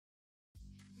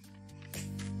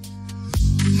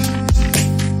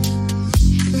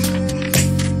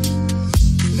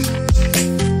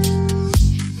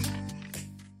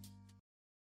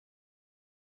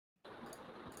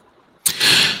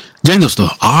जय हिंद दोस्तों,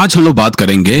 आज हम लोग बात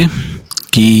करेंगे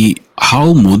कि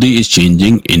how Modi is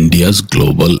changing India's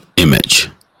global image.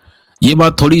 ये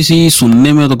बात थोड़ी सी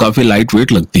सुनने में तो काफी लाइट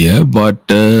वेट लगती है,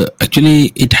 but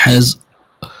actually it has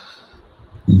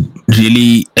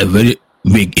really a very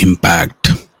big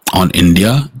impact on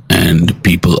India and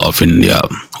people of India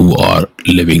who are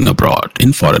living abroad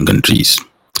in foreign countries,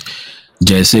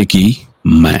 जैसे कि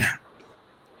मैं।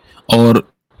 और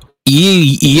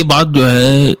ये बात जो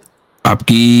है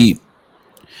आपकी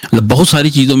मतलब बहुत सारी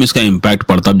चीज़ों में इसका इम्पैक्ट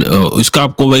पड़ता है। इसका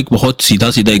आपको एक बहुत सीधा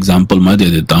सीधा एग्जांपल मैं दे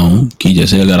देता हूँ कि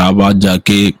जैसे अगर आप आज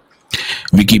जाके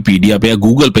विकीपीडिया पे या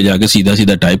गूगल पे जाके सीधा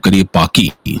सीधा टाइप करिए पाकी,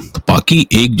 तो पाकी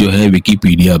एक जो है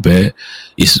विकीपीडिया पे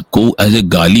इसको एज ए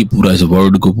गाली पूरा इस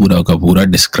वर्ड को पूरा का पूरा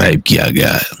डिस्क्राइब किया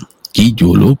गया है कि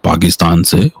जो लोग पाकिस्तान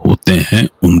से होते हैं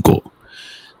उनको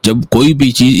जब कोई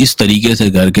भी चीज इस तरीके से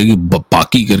करके कि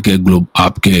पाकी करके ग्लोब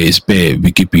आपके इस पे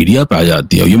विकीपीडिया पे आ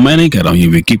जाती है, ये मैं नहीं कह रहा हूँ, ये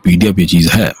विकीपीडिया पे चीज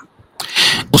है,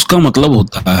 उसका मतलब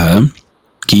होता है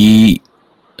कि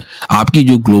आपकी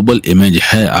जो ग्लोबल इमेज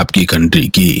है आपकी कंट्री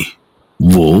की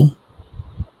वो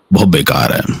बहुत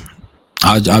बेकार है।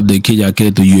 आज आप देखिए जाके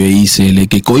तो यूएई से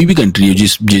लेके कोई भी कंट्री है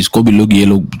जिसको भी ये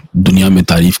लोग दुनिया में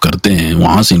तारीफ करते हैं,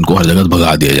 वहां से इनको हर जगह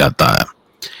भगा दिया जाता है।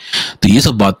 तो ये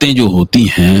सब बातें जो होती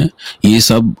हैं, ये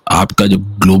सब आपका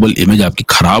जब ग्लोबल इमेज आपकी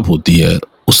खराब होती है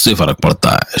उससे फर्क पड़ता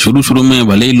है। शुरू शुरू में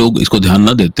भले ही लोग इसको ध्यान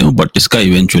ना देते हो, बट इसका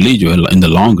इवेंचुअली जो है इन द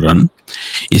लॉन्ग रन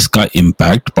इसका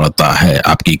इम्पैक्ट पड़ता है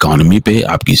आपकी इकोनॉमी पे,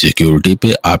 आपकी सिक्योरिटी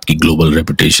पे, आपकी ग्लोबल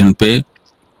रेपुटेशन पे।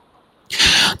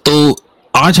 तो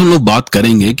आज हम लोग बात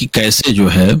करेंगे कि कैसे जो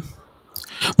है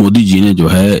मोदी जी ने जो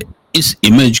है इस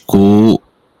इमेज को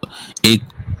एक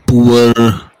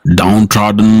पुअर, डाउन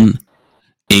ट्रॉडन,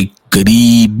 एक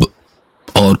गरीब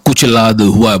और कुचला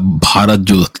हुआ भारत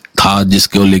जो था,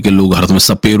 जिसको लेके लोग हर समय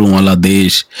सपेरों वाला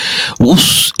देश,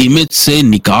 उस इमेज से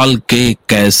निकाल के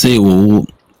कैसे वो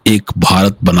एक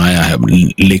भारत बनाया है,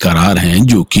 लेकर आ रहे हैं,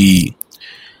 जो कि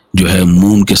जो है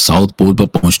मून के साउथ पोल पर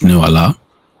पहुंचने वाला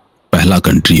पहला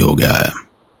कंट्री हो गया है।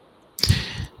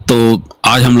 तो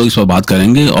आज हम लोग इस पर बात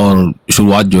करेंगे और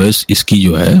शुरुआत जो है इसकी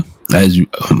जो है एज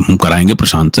हम कराएंगे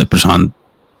प्रशांत से। Prashant,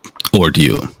 over to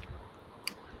you.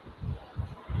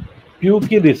 Pew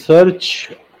की रिसर्च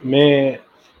में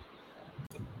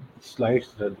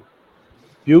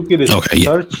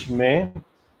में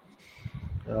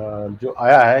जो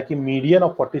आया है कि मीडियन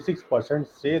ऑफ 46%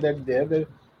 से that they have a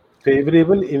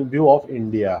favourable view of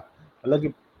India. मतलब कि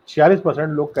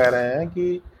 46% लोग कह रहे हैं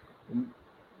कि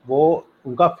वो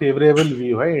उनका फेवरेबल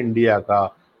व्यू है इंडिया का,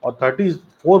 और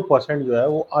 34% जो है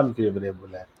वो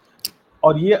अनफेवरेबल है।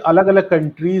 और ये अलग अलग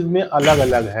कंट्रीज में अलग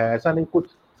अलग है, ऐसा नहीं कुछ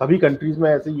सभी कंट्रीज में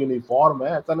ऐसे यूनिफॉर्म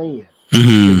है, ऐसा नहीं है।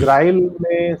 इजराइल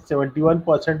में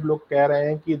 71% लोग कह रहे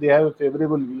हैं कि they have a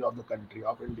favourable view of the country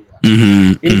of India.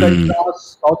 In contrast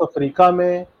south Africa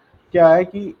में क्या है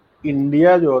कि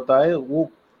इंडिया जो होता है वो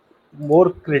मोर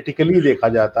क्रिटिकली देखा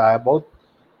जाता है, बहुत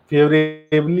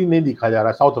फेवरेबली नहीं देखा जा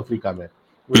रहा है साउथ अफ्रीका में।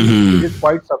 इट इज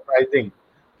क्वाइट सरप्राइजिंग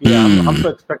कि हम तो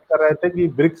एक्सपेक्ट कर रहे थे कि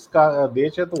ब्रिक्स का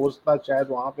देश है तो उसका शायद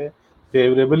वहाँ पे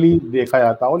फेवरेबली देखा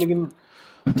जाता हो, लेकिन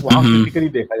वहाँ क्रिटिकली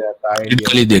देखा जाता है,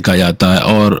 क्रिटिकली देखा जाता है।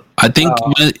 और आई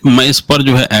थिंक मैं इस पर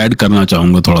जो है ऐड करना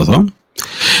चाहूंगा थोड़ा सा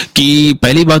कि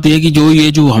पहली बात ये है कि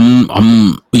जो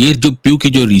हम ये जो प्यू की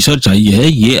जो रिसर्च आई है,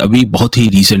 ये अभी बहुत ही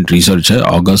रीसेंट रिसर्च है,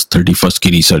 अगस्त 31 की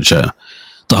रिसर्च है।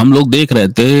 तो हम लोग देख रहे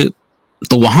थे,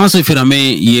 तो वहां से फिर हमें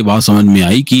ये बात समझ में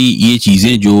आई कि ये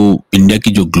चीजें जो इंडिया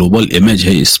की जो ग्लोबल इमेज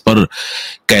है इस पर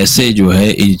कैसे जो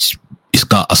है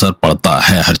इसका असर पड़ता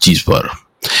है हर चीज पर।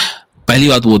 पहली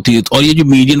बात वो थी। और ये जो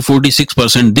मीडियन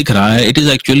 46% दिख रहा है, it is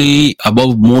actually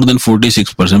above more than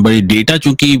 46%, but ये डेटा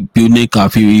चूंकि प्यू ने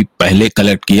काफी पहले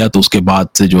कलेक्ट किया तो उसके बाद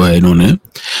से जो है इन्होंने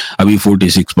अभी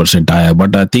 46% आया,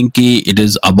 बट आई थिंक कि it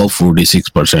is above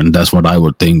 46%, that's what I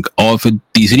would think. और फिर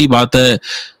तीसरी बात है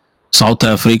साउथ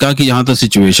अफ्रीका की, जहां तक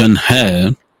सिचुएशन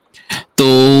है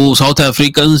तो साउथ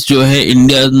अफ्रीकन जो है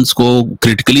इंडियंस को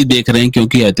क्रिटिकली देख रहे हैं,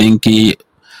 क्योंकि आई थिंक कि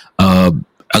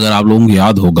अगर आप लोगों को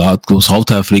याद होगा तो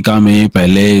साउथ अफ्रीका में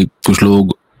पहले कुछ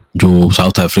लोग जो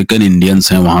साउथ अफ्रीकन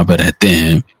इंडियंस हैं वहां पे रहते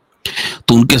हैं,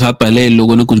 तो उनके साथ पहले इन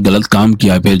लोगों ने कुछ गलत काम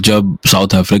किया। फिर जब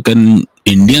साउथ अफ्रीकन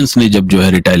इंडियंस ने जब जो है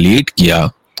रिटेलिएट किया,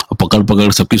 पकड़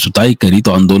पकड़ सबकी सुताई करी,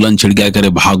 तो आंदोलन छिड़ गया, करे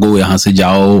भागो यहाँ से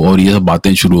जाओ, और ये सब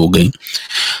बातें शुरू हो गई।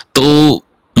 तो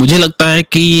मुझे लगता है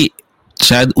कि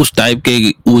शायद उस टाइप के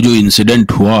वो जो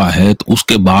इंसिडेंट हुआ है, तो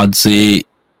उसके बाद से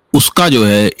उसका जो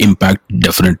है इम्पैक्ट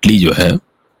डेफिनेटली जो है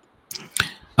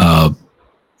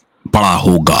पड़ा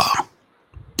होगा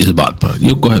इस बात पर।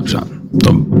 ये को है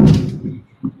तो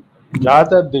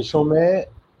ज्यादातर देशों में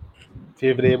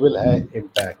फेवरेबल है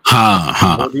इम्पैक्ट।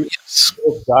 हाँ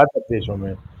ज्यादातर देशों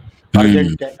में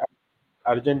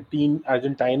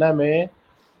अर्जेंटीना में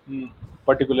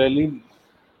पर्टिकुलरली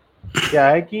क्या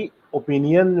है कि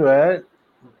ओपिनियन जो है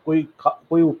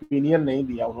कोई ओपिनियन नहीं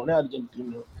दिया उन्होंने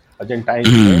अर्जेंटाइंस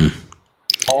ने।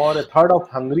 और थर्ड ऑफ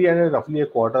हंगरी एंड रफली a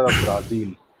quarter of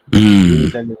Brazil,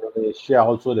 Greece and Indonesia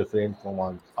also refrained from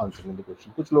answering the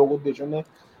question। कुछ लोगों देशों ने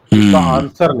उसका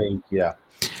आंसर नहीं किया।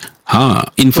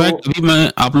 हाँ, इनफैक्ट अभी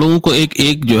मैं आप लोगों को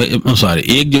एक जो है सॉरी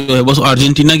एक जो है बस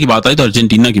अर्जेंटीना की बात आई तो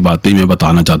अर्जेंटीना की बात पे मैं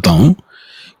बताना चाहता हूँ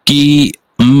कि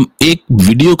एक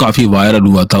वीडियो काफी वायरल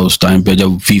हुआ था उस टाइम पे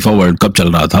जब फीफा वर्ल्ड कप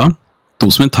चल रहा था। तो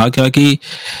उसमें था क्या कि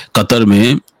कतर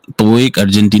में तो वो एक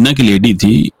अर्जेंटीना की लेडी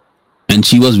थी and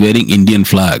she was wearing Indian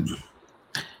flag.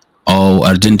 और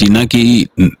अर्जेंटीना की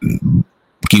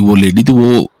वो लेडी थी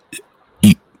वो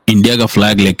इंडिया का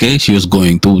फ्लैग लेके शी वाज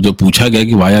गोइंग। तो जब पूछा गया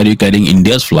कि why are you carrying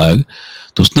India's flag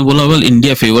तो उसने बोला well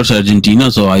India favours Argentina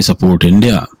so I support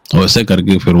India. और ऐसे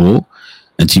करके फिर वो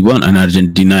and she won and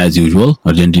Argentina as usual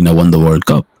Argentina won the World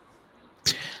Cup.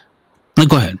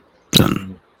 Go ahead son.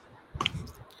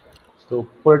 तो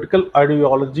पॉलिटिकल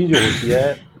आइडियोलॉजी जो होती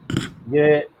है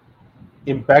ये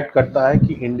इम्पैक्ट करता है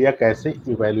कि इंडिया कैसे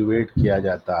इवेल्युएट किया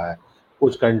जाता है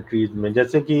कुछ कंट्रीज में।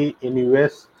 जैसे कि इन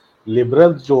यूएस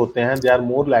लिबरल्स जो होते हैं they are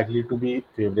more likely to be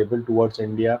favourable towards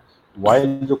India,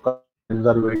 while जो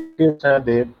कंजर्वेटिव्स हैं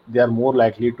they are more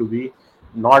likely to be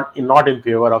not in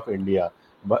favor of India,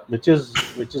 but which is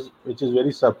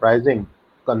very surprising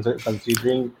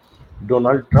considering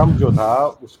Donald Trump जो था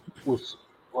उस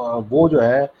वो जो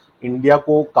है इंडिया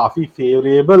को काफ़ी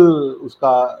फेवरेबल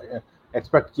उसका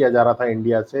एक्सपेक्ट किया जा रहा था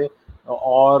इंडिया से।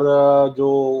 और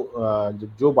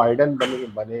जो बाइडेन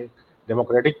बने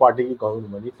डेमोक्रेटिक पार्टी की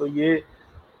गवर्नमेंट बनी तो ये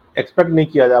एक्सपेक्ट नहीं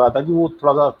किया जा रहा था कि वो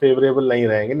थोड़ा सा फेवरेबल नहीं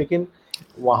रहेंगे। लेकिन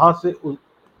वहाँ से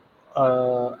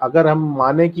अगर हम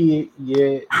माने कि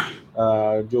ये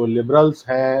जो लिबरल्स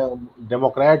हैं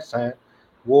डेमोक्रेट्स हैं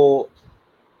वो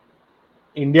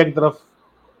इंडिया की तरफ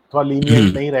थोड़ा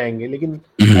लीनियंट नहीं रहेंगे, लेकिन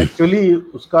एक्चुअली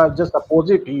उसका जस्ट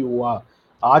अपोजिट ही हुआ।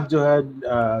 आज जो है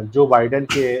जो बाइडेन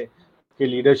के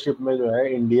लीडरशिप में जो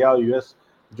है इंडिया और यूएस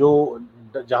जो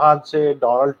जहां से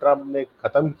डोनाल्ड ट्रम्प ने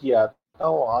खत्म किया था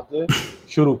वहां से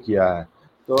शुरू किया है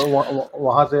तो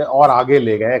वहां से और आगे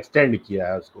ले गए, एक्सटेंड किया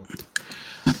है उसको।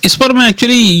 इस पर मैं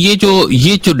एक्चुअली ये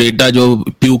जो डेटा जो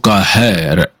प्यू का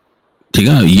है ठीक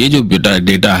है ये जो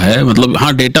डेटा है मतलब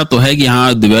हाँ डेटा तो है कि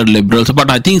हाँ they were liberals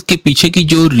but I think इसके पीछे की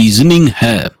जो रीजनिंग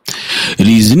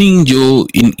जो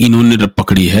इन्होंने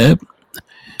पकड़ी है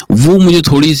वो मुझे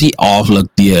थोड़ी सी ऑफ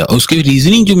लगती है। और उसकी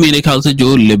रीजनिंग जो मेरे ख्याल से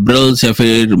जो लिबरल्स या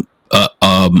फिर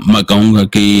मैं कहूँगा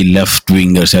कि लेफ्ट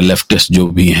विंगर्स या लेफ्टिस्ट जो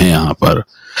भी हैं यहाँ पर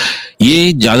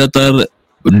ये ज्यादातर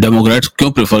डेमोक्रेट्स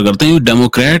क्यों प्रेफर करते हैं।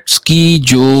 डेमोक्रेट्स की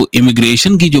जो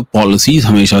इमिग्रेशन की जो पॉलिसीज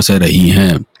हमेशा से रही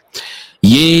हैं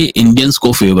ये इंडियंस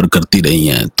को फेवर करती रही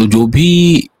हैं। तो जो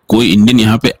भी कोई इंडियन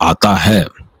यहाँ पे आता है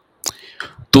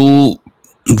तो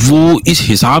वो इस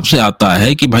हिसाब से आता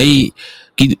है कि भाई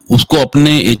कि उसको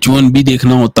अपने H1B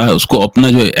देखना होता है, उसको अपना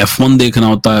जो F1 देखना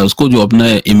होता है, उसको जो अपना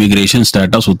इमिग्रेशन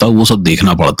स्टेटस होता है वो सब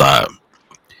देखना पड़ता है।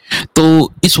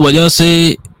 तो इस वजह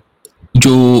से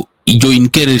जो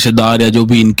इनके रिश्तेदार या जो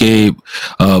भी इनके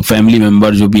फैमिली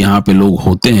मेंबर जो भी यहाँ पे लोग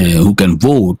होते हैं हु कैन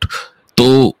वोट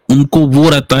तो उनको वो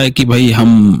रहता है कि भाई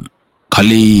हम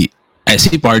खाली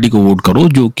ऐसी पार्टी को वोट करो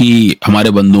जो कि हमारे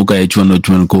बंदों का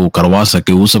H1 को करवा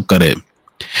सके वो सब करे।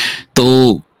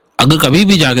 तो अगर कभी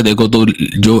भी जाके देखो तो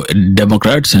जो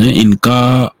डेमोक्रेट्स हैं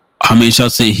इनका हमेशा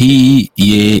से ही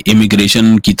ये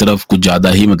इमिग्रेशन की तरफ कुछ ज्यादा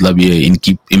ही मतलब ये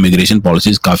इनकी इमिग्रेशन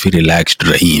पॉलिसीज काफी रिलैक्स्ड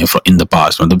रही हैं इन द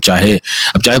पास्ट। मतलब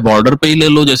चाहे बॉर्डर पे ही ले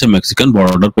लो जैसे मैक्सिकन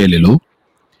बॉर्डर पे ले लो।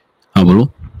 हाँ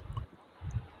बोलो।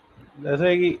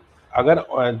 जैसे कि अगर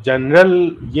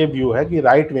जनरल ये व्यू है कि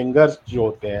राइट विंगर्स जो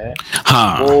होते हैं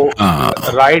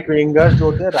राइट विंगर्स जो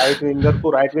होते हैं राइट विंगर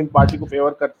को राइट विंग पार्टी को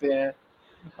फेवर करते हैं।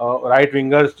 राइट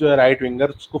विंगर्स जो है राइट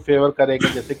विंगर्स को फेवर करेंगे,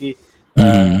 जैसे कि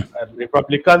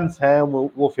रिपब्लिकन्स हैं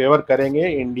वो फेवर करेंगे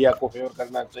इंडिया को फेवर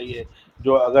करना चाहिए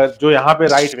जो यहाँ पे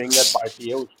राइट विंगर पार्टी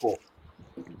है उसको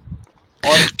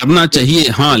और करना चाहिए।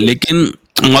 हाँ लेकिन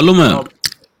मालूम है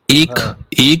एक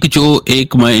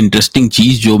मैं इंटरेस्टिंग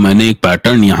चीज जो मैंने एक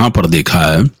पैटर्न यहाँ पर देखा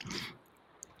है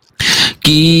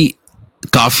कि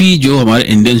काफी जो हमारे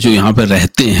इंडियंस जो यहाँ पे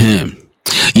रहते हैं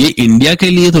ये इंडिया के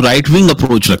लिए तो राइट विंग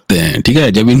अप्रोच रखते हैं। ठीक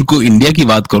है, जब इनको इंडिया की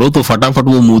बात करो तो फटाफट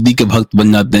वो मोदी के भक्त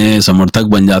बन जाते हैं, समर्थक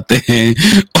बन जाते हैं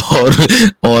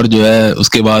और जो है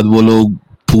उसके बाद वो लोग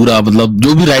पूरा मतलब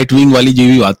जो भी राइट विंग वाली जो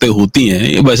भी बातें होती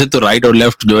हैं, वैसे तो राइट और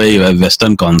लेफ्ट जो है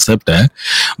वेस्टर्न कॉन्सेप्ट है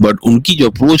बट उनकी जो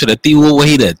अप्रोच रहती है वो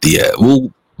वही रहती है। वो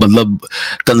मतलब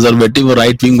कंजर्वेटिव और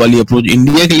राइट विंग वाली अप्रोच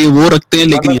इंडिया के लिए वो रखते हैं,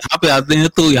 लेकिन मतलब यहाँ पे आते हैं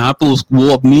तो यहाँ पे वो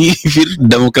अपनी फिर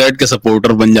डेमोक्रेट के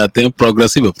सपोर्टर बन जाते हैं,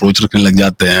 प्रोग्रेसिव अप्रोच रखने लग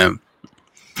जाते हैं। तो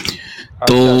अच्छा,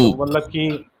 तो मतलब कि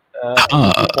इनकी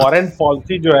हाँ, फॉरेन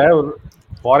पॉलिसी जो है,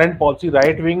 फॉरेन पॉलिसी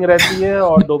राइट विंग रहती है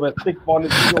और डोमेस्टिक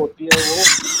पॉलिसी जो होती है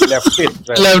वो लेफ्टिस्ट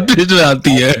रहती है। लेफ्ट में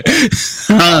आती है।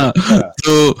 अच्छा, हाँ, अच्छा।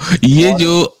 तो ये और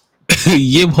जो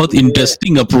ये बहुत ये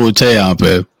इंटरेस्टिंग अप्रोच है यहाँ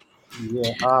पे।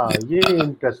 ये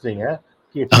इंटरेस्टिंग है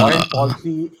कि फॉरेन हाँ,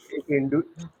 पॉलिसी एक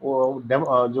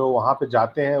जो वहाँ पे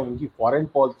जाते हैं उनकी फॉरेन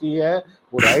पॉलिसी है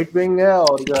वो राइट विंग है,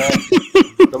 और जो है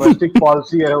डोमेस्टिक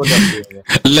पॉलिसी है वो लेफ्ट विंग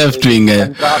है। तो लेफ्ट एक विंग है,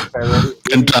 कंट्रास्ट है, वेरी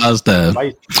वेरी। कंट्रास्ट है।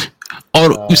 भाई,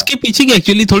 और इसके पीछे की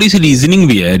एक्चुअली थोड़ी सी रीजनिंग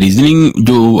भी है। रीजनिंग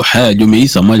जो है, जो मेरी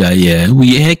समझ आई है, वो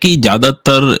ये है कि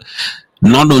ज्यादातर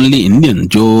नॉट ओनली इंडियन,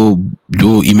 जो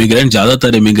जो इमिग्रेंट,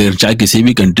 ज्यादातर इमिग्रेंट चाहे किसी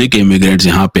भी कंट्री के इमिग्रेंट्स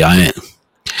यहाँ पे आए हैं,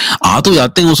 आ तो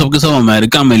जाते हैं वो सबके सब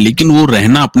अमेरिका में, लेकिन वो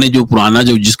रहना अपने जो पुराना,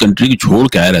 जो जिस कंट्री की छोड़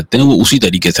के आए रहते हैं, वो उसी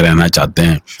तरीके से रहना चाहते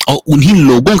हैं और उन्हीं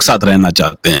लोगों के साथ रहना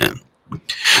चाहते हैं।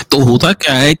 तो होता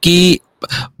क्या है कि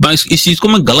मैं इस चीज को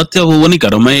मैं गलत या वो नहीं कर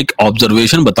रहा हूँ, मैं एक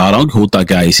ऑब्जर्वेशन बता रहा हूँ कि होता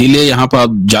क्या है। इसीलिए यहाँ पर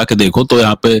आप जाके देखो तो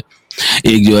यहाँ पे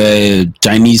एक जो है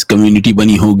चाइनीज कम्युनिटी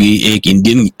बनी होगी, एक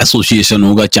इंडियन एसोसिएशन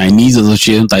होगा, चाइनीज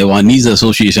एसोसिएशन, ताइवानीज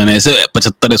एसोसिएशन, ऐसे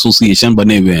 75 एसोसिएशन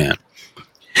बने हुए हैं।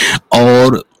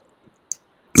 और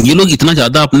ये लोग इतना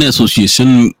ज्यादा अपने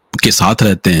एसोसिएशन के साथ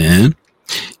रहते हैं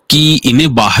कि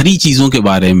इन्हें बाहरी चीजों के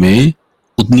बारे में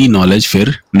उतनी नॉलेज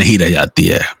फिर नहीं रह जाती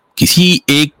है।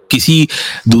 किसी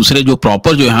दूसरे जो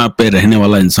प्रॉपर जो यहाँ पे रहने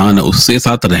वाला इंसान है उसके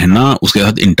साथ रहना, उसके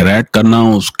साथ इंटरेक्ट करना,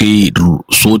 उसकी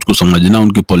सोच को समझना,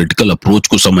 उनकी पॉलिटिकल अप्रोच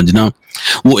को समझना,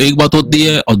 वो एक बात होती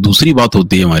है। और दूसरी बात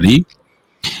होती है हमारी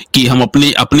कि हम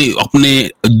अपने अपने अपने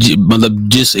मतलब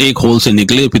जिस एक होल से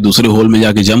निकले फिर दूसरे होल में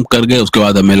जाके जंप कर गए, उसके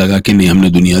बाद हमें लगा कि नहीं, हमने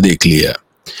दुनिया देख ली है।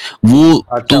 वो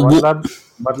अच्छा, तो वो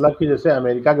मतलब कि जैसे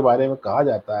अमेरिका के बारे में कहा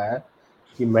जाता है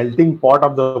कि melting pot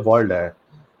of the world है,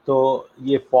 तो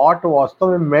ये पॉट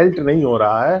वास्तव में मेल्ट नहीं हो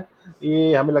रहा है।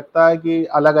 ये हमें लगता है कि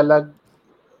अलग अलग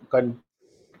सेम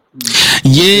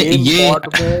ये पॉट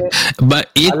में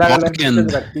एक अलग पॉट अलग के डिशेज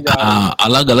अंदर, रखी जा रही हाँ,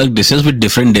 अलग अलग डिशेस विद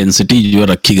डिफरेंट डेंसिटी जो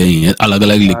रखी गई हैं, अलग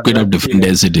अलग लिक्विड ऑफ रखी डिफरेंट गई।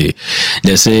 डेंसिटी।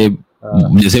 जैसे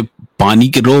हाँ, जैसे पानी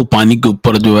के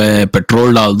ऊपर जो है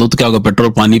पेट्रोल डाल दो तो क्या होगा, पेट्रोल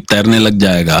पानी तैरने लग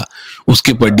जाएगा।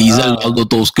 उसके ऊपर डीजल डाल हाँ, दो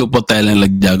तो उसके ऊपर तैरने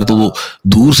लग जाएगा। तो वो हाँ,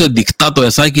 दूर से दिखता तो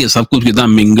ऐसा है कि सब कुछ कितना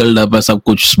मिंगल्ड अप है, सब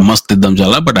कुछ मस्त एकदम चल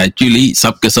रहा है, बट एक्चुअली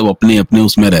सब के सब अपने अपने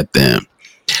उसमें रहते हैं।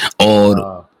 और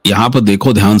हाँ, यहाँ पर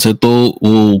देखो ध्यान से तो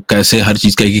वो कैसे हर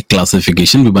चीज का एक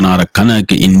क्लासिफिकेशन भी बना रखा ना,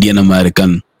 कि इंडियन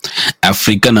अमेरिकन,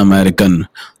 अफ्रीकन अमेरिकन।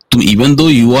 तुम even though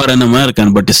you are an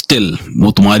American but still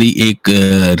वो तुम्हारी एक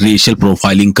रेशियल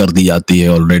प्रोफाइलिंग कर दी जाती है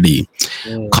ऑलरेडी।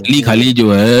 खाली हम्म। खाली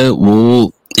जो है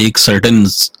वो एक सर्टेन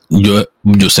जो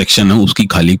जो सेक्शन है उसकी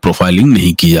खाली प्रोफाइलिंग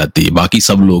नहीं की जाती है, बाकी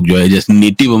सब लोग जो है, जैसे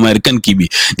नेटिव अमेरिकन की भी,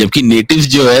 जबकि नेटिव्स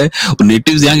जो है,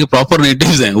 नेटिव्स यहाँ के प्रॉपर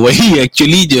नेटिव्स हैं, वही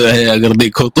एक्चुअली जो है अगर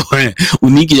देखो तो है,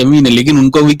 उन्हीं की जमीन है, लेकिन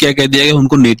उनको भी क्या कह दिया गया,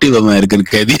 उनको नेटिव अमेरिकन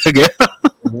कह दिया गया।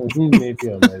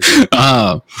 Native American.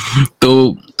 हाँ,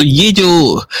 तो ये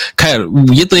जो, खैर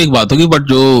ये तो एक बात होगी, बट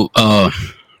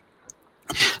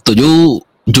तो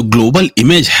जो ग्लोबल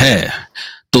इमेज है,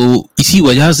 तो इसी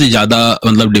वजह से ज्यादा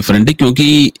मतलब डिफरेंट है,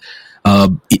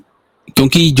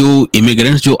 क्योंकि जो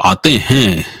इमिग्रेंट्स जो आते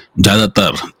हैं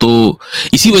ज्यादातर, तो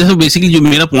इसी वजह से बेसिकली जो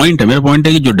मेरा पॉइंट है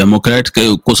कि जो डेमोक्रेट्स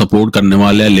को सपोर्ट करने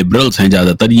वाले लिबरल्स हैं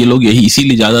ज्यादातर, ये लोग यही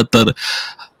इसीलिए ज्यादातर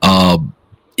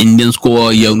इंडियंस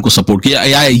को या उनको सपोर्ट किया,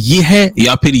 या ये है,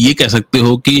 या फिर ये कह सकते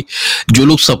हो कि जो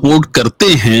लोग सपोर्ट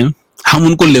करते हैं हम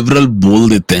उनको लिबरल बोल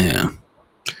देते हैं।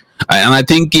 एंड आई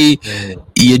थिंक कि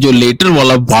ये जो लेटर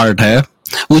वाला पार्ट है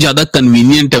वो ज्यादा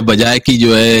कन्वीनियंट है, बजाय कि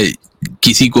जो है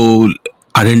किसी को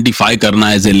आइडेंटिफाई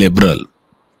करना एज ए लिबरल।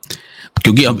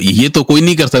 क्योंकि अब ये तो कोई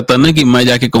नहीं कर सकता ना कि मैं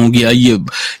जाके कहूँ कि ये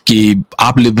कि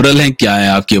आप लिबरल हैं, क्या है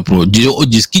आपकी अप्रोच।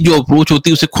 जिसकी जो अप्रोच होती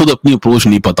है उसे खुद अपनी अप्रोच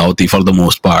नहीं पता होती फॉर द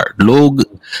मोस्ट पार्ट। लोग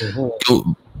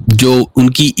जो जो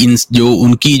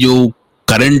उनकी जो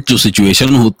करंट जो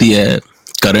सिचुएशन होती है,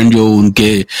 करंट जो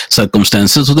उनके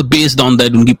सर्कमस्टेंसेस होते, बेस्ड ऑन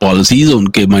दैट उनकी पॉलिसीज,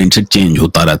 उनके माइंडसेट चेंज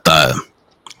होता रहता है।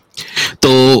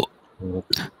 तो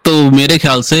तो मेरे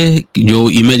ख्याल से जो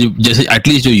इमेज, जैसे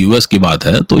एटलीस्ट जो यूएस की बात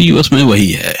है, तो यूएस में वही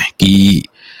है कि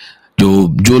जो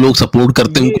जो लोग सपोर्ट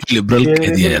करते हैं ये उनको लिबरल कह दिया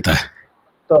फेवरेबल, जाता है।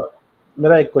 तो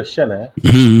मेरा एक क्वेश्चन है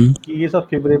हम्म। कि ये सब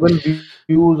फेवरेबल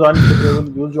व्यूज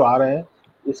अनफेवरेबल व्यूज जो आ रहे हैं,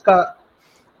 इसका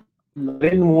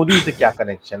नरेंद्र मोदी से क्या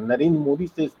कनेक्शन, नरेंद्र मोदी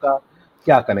से इसका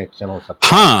क्या कनेक्शन हो सकता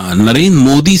है? हाँ, नरेंद्र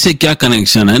मोदी से क्या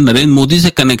कनेक्शन है? नरेंद्र मोदी से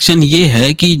कनेक्शन ये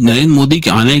है कि नरेंद्र मोदी के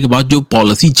आने के बाद जो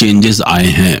पॉलिसी चेंजेस आए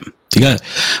हैं, ठीक है,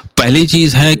 पहली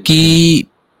चीज है कि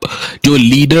जो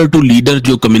लीडर टू लीडर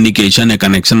जो कम्युनिकेशन है,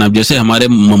 कनेक्शन, अब जैसे हमारे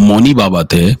मौनी बाबा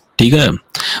थे, ठीक है,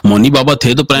 मौनी बाबा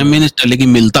थे तो प्राइम मिनिस्टर, लेकिन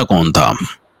मिलता कौन था,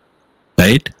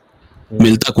 राइट?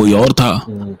 मिलता कोई और था।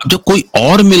 अब जब कोई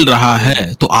और मिल रहा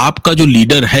है तो आपका जो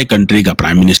लीडर है कंट्री का,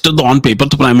 प्राइम मिनिस्टर, तो ऑन पेपर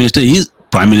तो prime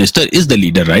minister is the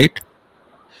leader, right?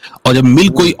 और जब मिल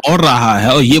कोई और रहा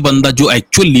है और ये बंदा जो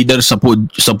एक्चुअल लीडर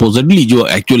सपोजिटली जो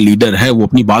एक्चुअल लीडर है वो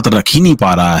अपनी बात रख ही नहीं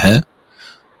पा रहा है,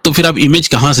 तो फिर आप इमेज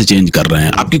कहां से चेंज कर रहे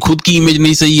हैं? आपकी खुद की इमेज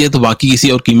नहीं सही है तो बाकी किसी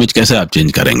और की इमेज कैसे आप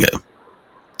चेंज करेंगे,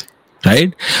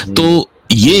 राइट? तो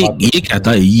ये क्या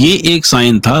था, ये एक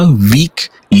साइन था वीक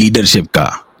लीडरशिप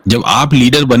का। जब आप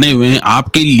लीडर बने हुए हैं,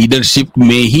 आपकी लीडरशिप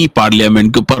में ही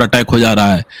पार्लियामेंट के ऊपर अटैक हो जा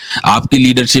रहा है, आपकी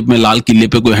लीडरशिप में लाल किले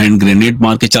पे कोई हैंड ग्रेनेड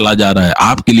मार के चला जा रहा है,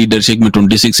 आपकी लीडरशिप में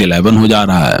 26/11 हो जा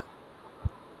रहा है,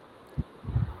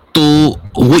 तो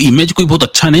वो इमेज कोई बहुत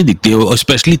अच्छा नहीं दिखती है।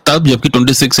 स्पेशली तब जबकि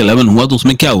 26/11 हुआ तो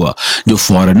उसमें क्या हुआ, जो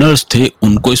फॉरेनर्स थे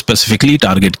उनको स्पेसिफिकली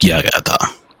टारगेट किया गया था,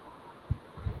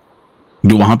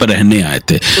 जो वहां पर रहने आए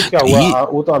थे। तो क्या हुआ,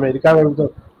 वो तो अमेरिका में,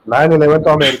 तो 9/11 तो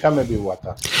अमेरिका में भी हुआ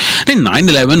था। नहीं,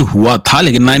 9/11 हुआ था,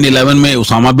 लेकिन 9/11 में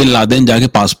उसामा बिन लादेन जाके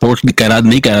पासपोर्ट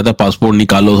नहीं कह रहा था पासपोर्ट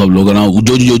निकालो सब लोग ना,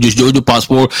 जो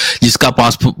पासपोर्ट, जिसका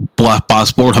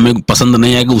पासपोर्ट हमें पसंद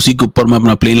नहीं आएगा उसी के ऊपर मैं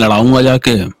अपना प्लेन लड़ाऊंगा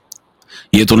जाके,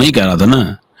 ये तो नहीं कह रहा था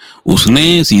ना।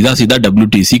 उसने सीधा सीधा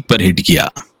WTC पर हिट किया।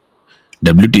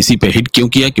 WTC पे हिट क्यों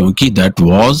किया? क्योंकि that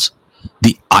was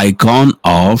the icon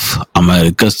of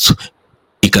America's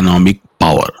economic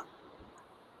power,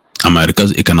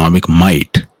 America's economic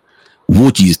might, वो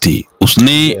चीज थी।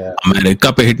 उसने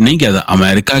अमेरिका पे हिट नहीं किया था,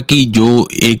 अमेरिका की जो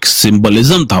एक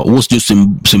सिंबलिज्म था, वो जो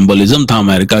सिंबलिज्म था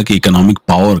अमेरिका की इकोनॉमिक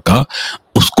पावर का,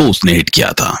 उसको उसने हिट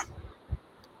किया था।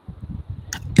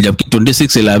 जबकि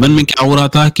 26/11 में क्या हो रहा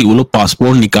था कि वो लोग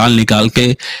पासपोर्ट निकाल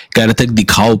के कह रहे थे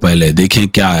दिखाओ पहले, देखें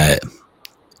क्या है,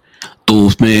 तो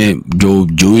उसमें जो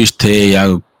जूइश थे या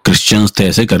क्रिश्चियंस थे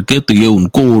ऐसे करके, तो ये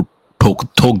उनको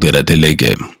ठोक दे रहे थे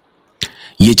लेके,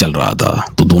 ये चल रहा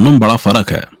था। तो दोनों में बड़ा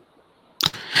फर्क है।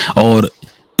 और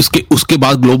उसके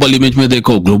बाद ग्लोबल इमेज में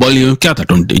देखो, ग्लोबल इमेज क्या था,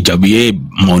 जब ये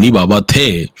मौनी बाबा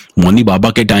थे, मौनी बाबा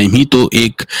के टाइम ही तो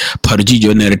एक फर्जी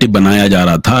जो नैरेटिव बनाया जा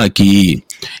रहा था कि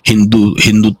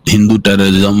हिंदू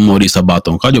टेररिज्म और ये सब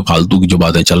बातों का, जो फालतू की जो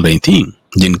बातें चल रही थी,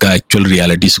 जिनका एक्चुअल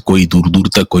रियलिटी से कोई दूर दूर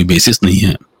तक कोई बेसिस नहीं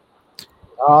है।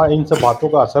 हाँ, इन सब बातों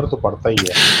का असर तो पड़ता ही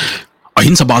है।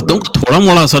 इन सब बातों का थोड़ा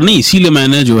मोड़ा असर नहीं, इसीलिए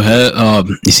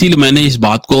मैंने इस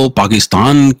बात को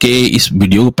पाकिस्तान के, इस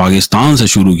वीडियो को पाकिस्तान से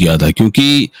शुरू किया था,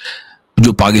 क्योंकि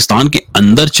जो पाकिस्तान के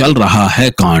अंदर चल रहा है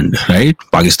कांड, राइट?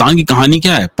 पाकिस्तान की कहानी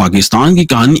क्या है? पाकिस्तान की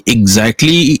कहानी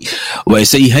एग्जैक्टली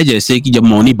वैसे ही है जैसे कि जब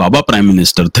मौनी बाबा प्राइम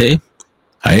मिनिस्टर थे,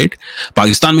 राइट?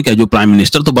 पाकिस्तान में क्या, जो प्राइम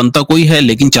मिनिस्टर तो बनता कोई है,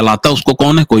 लेकिन चलाता उसको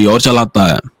कौन है? कोई और चलाता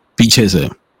है पीछे से।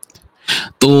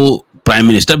 तो प्राइम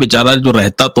मिनिस्टर बेचारा जो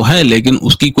रहता तो है, लेकिन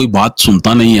उसकी कोई बात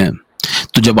सुनता नहीं है।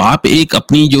 तो जब आप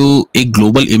अपनी जो एक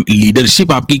ग्लोबल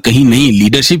लीडरशिप आपकी कहीं नहीं,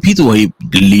 लीडरशिप ही तो वही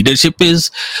लीडरशिप इज,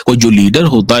 कोई जो लीडर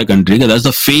होता है कंट्री का, that's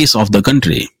the face of the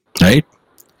country, right?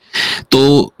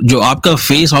 तो जो आपका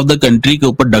फेस ऑफ द कंट्री के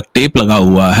ऊपर डक्ट टेप लगा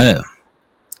हुआ है,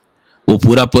 वो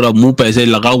पूरा मुंह पे ऐसे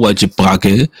लगा हुआ चिपका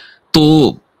के,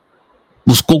 तो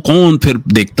उसको कौन फिर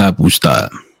देखता है, पूछता है?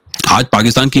 आज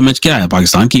पाकिस्तान की इमेज क्या है?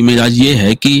 पाकिस्तान की इमेज आज ये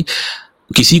है कि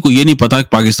किसी को ये नहीं पता कि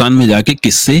पाकिस्तान में जाके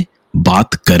किससे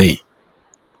बात करें।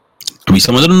 अभी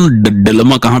समझ रहे हो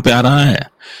डिलेमा कहां पे आ रहा है?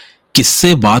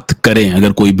 किससे बात करें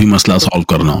अगर कोई भी मसला सॉल्व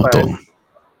करना हो तो।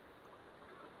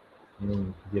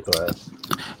 ये तो है।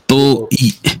 तो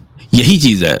यही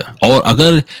चीज है। और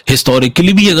अगर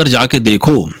हिस्टोरिकली भी अगर जाके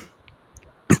देखो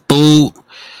तो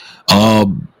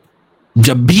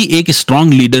जब भी एक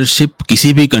स्ट्रांग लीडरशिप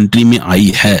किसी भी कंट्री में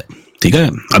आई है, ठीक है,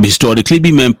 अब हिस्टोरिकली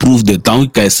भी मैं प्रूफ देता हूं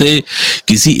कि कैसे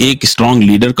किसी एक स्ट्रांग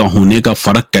लीडर का होने का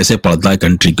फर्क कैसे पड़ता है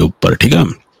कंट्री के ऊपर, ठीक है।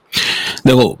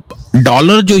 देखो,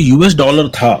 डॉलर जो यूएस डॉलर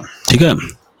था, ठीक है,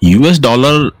 यूएस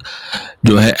डॉलर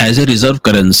जो है as a reserve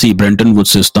currency Brenton would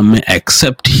system में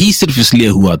एक्सेप्ट ही सिर्फ इसलिए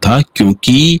हुआ था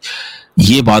क्योंकि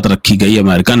ये बात रखी गई,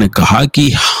 अमेरिका ने कहा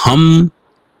कि हम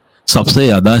सबसे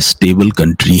ज्यादा स्टेबल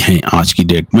कंट्री हैं आज की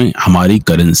डेट में, हमारी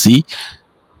करेंसी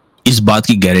इस बात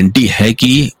की गारंटी है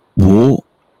कि वो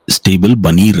स्टेबल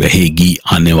बनी रहेगी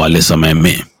आने वाले समय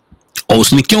में। और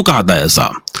उसने क्यों कहा था ऐसा,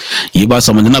 ये बात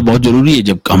समझना बहुत जरूरी है।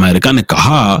 जब अमेरिका ने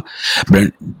कहा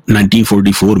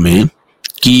 1944 में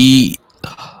कि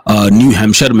न्यू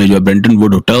हैम्पशायर में जो ब्रेंटन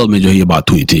वुड होटल में जो ये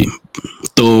बात हुई थी,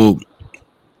 तो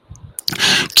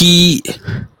कि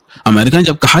अमेरिका ने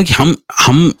जब कहा कि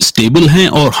हम स्टेबल हैं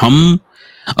और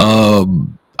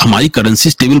हमारी करेंसी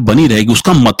स्टेबल बनी रहेगी,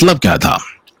 उसका मतलब क्या था?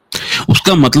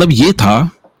 उसका मतलब ये था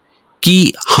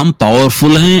कि हम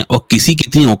पावरफुल हैं और किसी की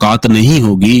इतनी औकात नहीं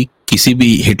होगी किसी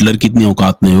भी हिटलर की इतनी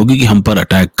औकात नहीं होगी कि हम पर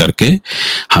अटैक करके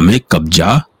हमें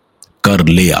कब्जा कर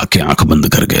ले आके आंख बंद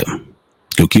करके,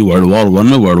 क्योंकि वर्ल्ड वॉर वन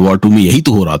में, वर्ल्ड वॉर टू में यही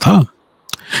तो हो रहा था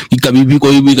कि कभी भी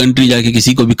कोई भी कंट्री जाके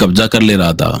किसी को भी कब्जा कर ले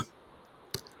रहा था,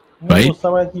 नहीं, राइट? उस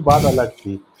समय की बात अलग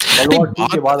थी, वर्ल्ड वॉर टू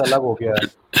के बात बाद अलग हो गया है।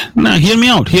 ना, hear me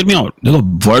out, hear me out. देखो,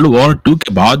 वर्ल्ड वॉर टू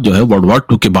के बाद जो है, वर्ल्ड वॉर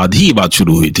टू के बाद ही ये बात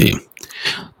शुरू हुई थी।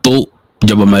 तो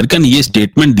जब अमेरिकन ये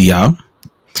स्टेटमेंट दिया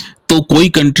तो कोई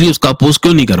कंट्री उसका अपोज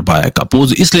क्यों नहीं कर पाया?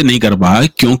 अपोज इसलिए नहीं कर पाया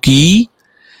क्योंकि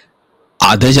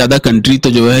आधे से ज्यादा कंट्री तो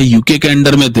जो है यूके के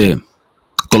अंडर में थे,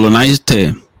 कॉलोनाइज थे,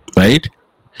 राइट?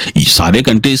 सारे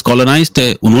कंट्रीज कॉलोनाइज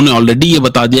थे। उन्होंने ऑलरेडी ये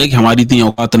बता दिया कि हमारी इतनी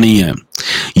औकात नहीं है।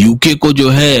 यूके को जो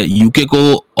है, यूके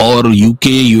को और यूके,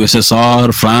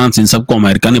 यूएसएसआर, फ्रांस, इन सबको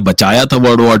अमेरिका ने बचाया था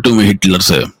वर्ल्ड वॉर टू में हिटलर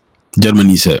से,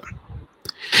 जर्मनी से।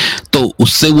 तो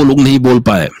उससे वो लोग नहीं बोल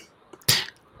पाए।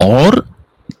 और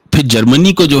फिर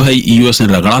जर्मनी को जो है यूएस ने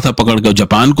रगड़ा था पकड़ के,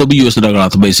 जापान को भी यूएस ने रगड़ा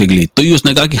था बेसिकली। तो यूएस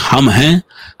ने कहा कि हम हैं,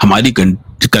 हमारी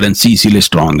करेंसी इसीलिए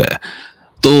स्ट्रांग है।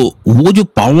 तो वो जो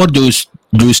पावर, जो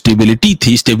स्टेबिलिटी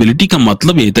थी, स्टेबिलिटी का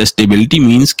मतलब ये था, स्टेबिलिटी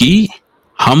मींस कि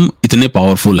हम इतने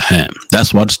पावरफुल हैं,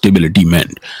 दैट्स व्हाट स्टेबिलिटी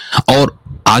मेंट। और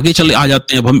आगे चले आ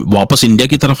जाते हैं, अब हम वापस इंडिया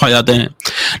की तरफ आ जाते हैं।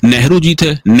 नेहरू जी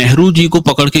थे, नेहरू जी को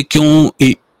पकड़ के क्यों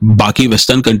बाकी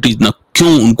वेस्टर्न कंट्रीज ना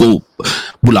क्यों उनको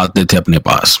बुलाते थे अपने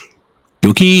पास?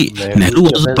 क्योंकि नेहरू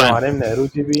अपने जमाने में नेहरू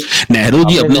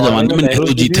जी अपने जमाने में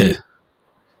नेहरू जी थे,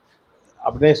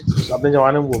 अपने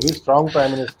जमाने में वो भी स्ट्रांग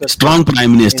प्राइम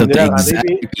मिनिस्टर थे।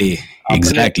 Exactly,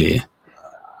 exactly.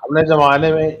 अपने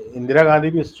जमाने में इंदिरा गांधी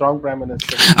भी स्ट्रांग प्राइम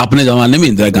मिनिस्टर, अपने जमाने में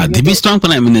इंदिरा गांधी भी स्ट्रांग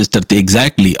प्राइम मिनिस्टर थे,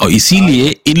 एग्जैक्टली। और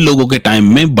इसीलिए इन लोगों के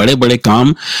टाइम में बड़े बड़े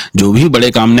काम, जो भी बड़े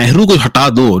काम, नेहरू को हटा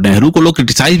दो, नेहरू को लोग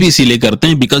क्रिटिसाइज भी इसीलिए करते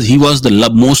हैं because he was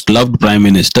the most loved prime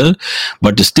minister,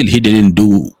 but still he didn't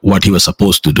do what he was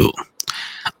supposed to do.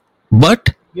 But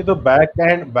ये तो बैक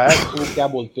वो क्या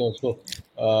बोलते हैं उसको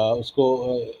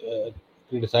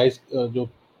क्रिटिसाइज, जो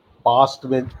पास्ट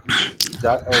में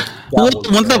वो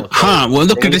मतलब, हाँ, वो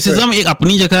तो क्रिटिसिज्म एक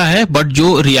अपनी जगह है, बट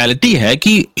जो रियलिटी है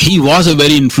कि he was a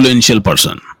very influential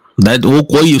person, that वो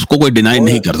कोई उसको कोई डिनाई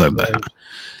नहीं कर सकता है।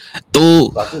 तो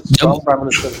जब बहुत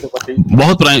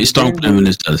स्ट्रांग प्राइम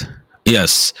मिनिस्टर,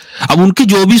 यस। अब उनकी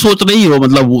जो भी सोच रही हो,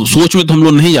 मतलब वो सोच में तो हम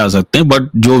लोग नहीं जा सकते, बट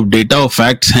जो डेटा और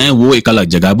फैक्ट्स हैं वो एक अलग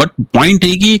जगह है। बट पॉइंट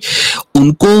है कि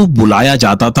उनको बुलाया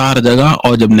जाता था हर जगह,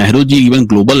 और जब नेहरू जी इवन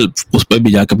ग्लोबल उस पर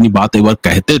भी जाकर अपनी बात एक बार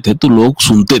कहते थे तो लोग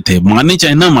सुनते थे, माने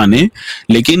चाहे ना माने,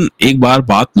 लेकिन एक बार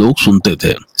बात लोग सुनते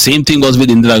थे। Same thing was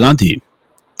with Indira Gandhi.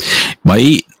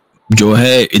 भाई जो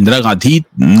है, इंदिरा गांधी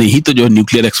ने ही तो जो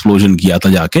न्यूक्लियर एक्सप्लोजन किया था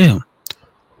जाके,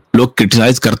 लोग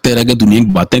क्रिटिसाइज करते रह गए, दुनिया की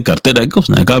बातें करते रह गए,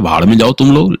 उसने कहा भाड़ में जाओ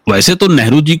तुम लोग। वैसे तो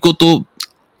नेहरू जी को तो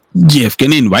जेएफके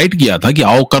ने इनवाइट किया था कि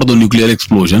आओ कर दो न्यूक्लियर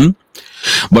एक्सप्लोजन,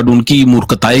 बट उनकी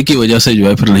मूर्खताई की वजह से जो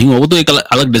है फिर नहीं हुआ। वो तो एक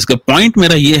अलग डिस्कस। पॉइंट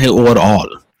मेरा ये है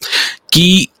ओवरऑल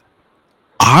कि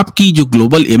आपकी जो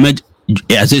global image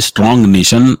as a strong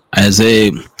nation, as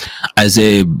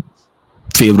a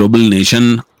favourable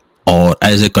nation, और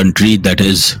as a country that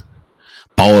is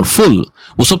powerful,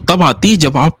 वो सब तब आती है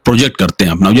जब आप प्रोजेक्ट करते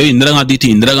हैं अपना। जब इंदिरा गांधी थी,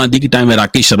 इंदिरा गांधी के टाइम में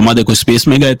राकेश शर्मा देखो स्पेस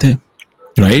में गए थे,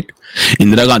 राइट?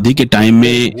 इंदिरा गांधी के टाइम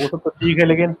में वो सब तो ठीक है,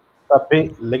 लेकिन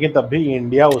तब भी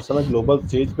इंडिया उस समय ग्लोबल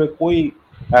स्टेज पे कोई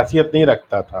हैसियत नहीं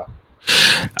रखता था।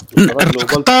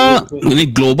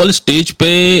 ग्लोबल स्टेज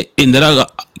पे इंदिरा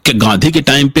गांधी के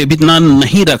टाइम पे भी इतना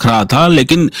नहीं रख रहा था,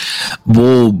 लेकिन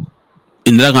वो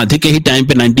इंदिरा गांधी के ही टाइम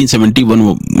पे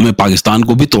 1971 में पाकिस्तान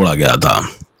को भी तोड़ा गया था,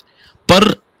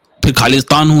 पर फिर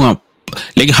खालिस्तान हुआ।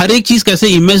 लेकिन हर एक चीज कैसे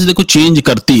इमेज देखो चेंज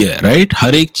करती है, राइट?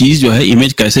 हर एक चीज जो है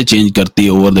इमेज कैसे चेंज करती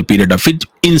है ओवर द पीरियड ऑफ। फिर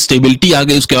इंस्टेबिलिटी आ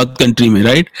गई उसके बाद कंट्री में,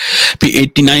 राइट? फिर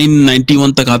 89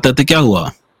 91 तक आते थे, क्या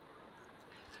हुआ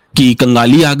कि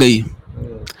कंगाली आ गई,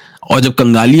 और जब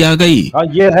कंगाली आ गई, हाँ,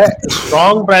 ये है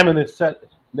स्ट्रॉन्ग प्राइम मिनिस्टर।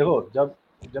 देखो, जब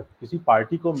किसी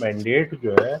पार्टी को मैंडेट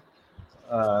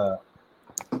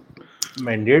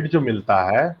जो मिलता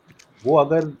है, वो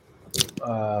अगर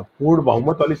पूर्ण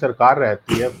बहुमत वाली सरकार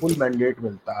रहती है, फुल मैंडेट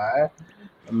मिलता है,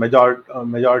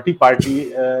 मेजॉरिटी पार्टी,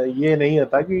 ये नहीं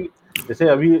होता कि जैसे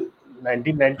अभी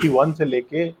 1991 से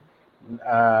लेके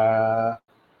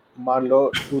मान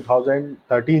लो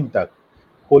 2013 तक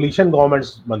कोलिशन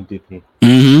गवर्नमेंट्स बनती थी।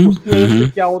 उसकी वजह से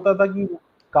क्या होता था कि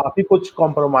काफी कुछ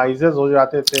कॉम्प्रोमाइजेस हो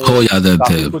जाते थे,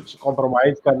 काफी कुछ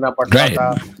कॉम्प्रोमाइज करना पड़ता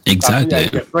था, काफी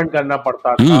एडजस्टमेंट करना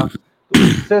पड़ता था। तो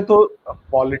इससे तो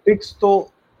पॉलिटिक्स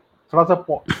तो थोड़ा सा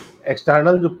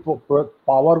एक्सटर्नल जो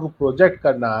पावर को प्रोजेक्ट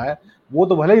करना है, वो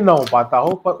तो भले ही ना हो पाता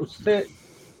हो, पर उससे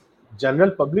जनरल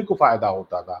पब्लिक को फायदा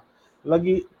होता था। मतलब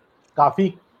कि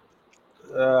काफी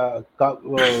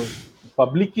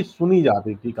पब्लिक की सुनी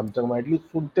जाती थी, कम से कम एटलीस्ट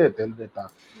सुनते थे नेता।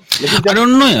 लेकिन आई जब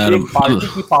डोंट नो यार। एक पार्टी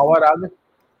की पावर आ गई,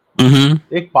 हम्म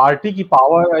एक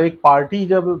पार्टी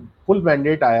जब फुल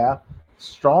मैंडेट आया,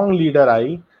 स्ट्रॉन्ग लीडर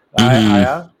हम्म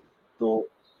आया, तो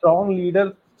स्ट्रॉन्ग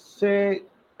लीडर से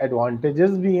एडवांटेजेस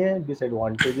भी हैं,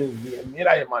 डिसएडवांटेजेस भी हैं,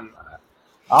 मेरा ये मानना है।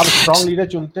 आप स्ट्रॉन्ग लीडर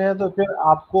चुनते हैं तो फिर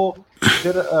आपको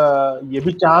फिर ये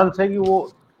भी चांस है कि वो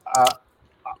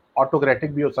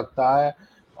ऑटोक्रेटिक भी हो सकता है,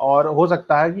 और हो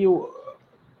सकता है कि वो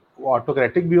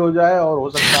ऑटोक्रेटिक भी हो जाए, और हो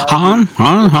सकता है कि हाँ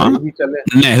हाँ वो हाँ। सही भी चले।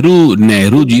 नेहरू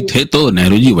नेहरू जी क्योंकि थे तो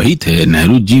नेहरू जी वही थे।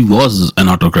 Nehru ji was an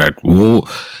autocrat. वो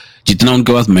जितना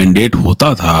उनके पास मैंडेट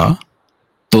होता था,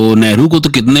 तो नेहरू को तो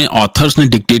कितने ऑथर्स ने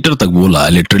डिक्टेटर तक बोला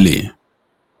है, लिटरली।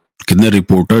 कितने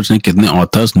रिपोर्टर्स ने, कितने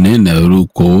ऑथर्स ने नेहरू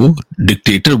को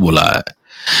डिक्टेटर बोला है।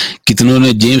 कितनों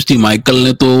ने, जेम्स टी माइकल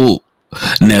ने तो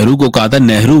नेहरू को कहा था,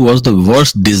 Nehru was the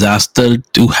worst disaster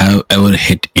to have ever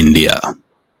hit India.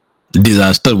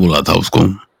 Disaster बोला था उसको।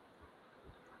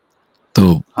 तो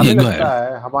ये हमें जो है। लगता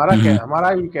है, हमारा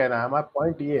ये कहना है, हमारा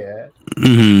पॉइंट ये है कि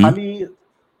हम्म, खाली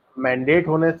मैंडेट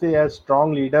होने से या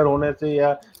स्ट्रॉन्ग लीडर होने से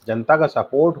या जनता का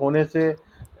सपोर्ट होने से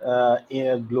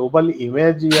ग्लोबल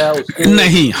इमेज या उसके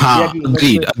नहीं, इंडिया हाँ, की इमेज में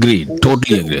अग्रीड अग्रीड,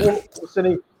 टोटली अग्रीड। वो उससे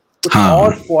नहीं, कुछ हाँ,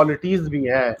 और क्वालिटीज भी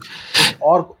हैं, कुछ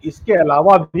और इसके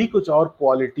अलावा भी कुछ और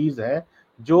क्वालिटीज हैं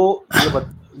जो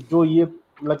जो ये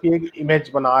मतलब कि एक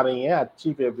इमेज बना रही हैं,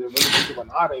 अच्छी फेवरेबल इमेज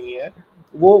बना रही हैं,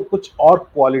 वो कुछ और कुछ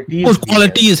क्वालिटीज भी हैं।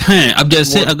 क्वालिटीज हैं। अब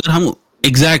जैसे वो अगर हम,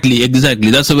 exactly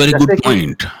exactly, that's a very good जैसे कि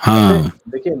पॉइंट। जैसे हाँ,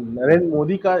 देखिए, नरेंद्र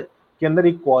मोदी का के अंदर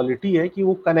एक क्वालिटी है कि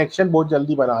वो कनेक्शन बहुत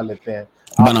जल्दी बना लेते हैं,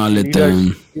 आप बना लेते हैं।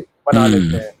 लीडर्स बना लेते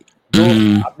हम्म हैं, जो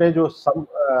हम्म अपने जो सब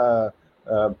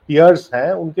पीयर्स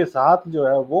हैं उनके साथ जो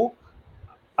है वो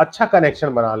अच्छा कनेक्शन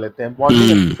बना लेते हैं,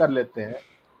 बॉन्डिंग हम्म अच्छी कर लेते हैं।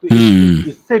 तो हम्म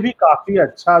इससे भी काफी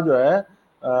अच्छा जो है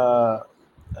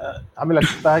हमें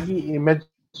लगता है कि इमेज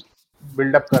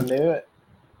बिल्डअप करने में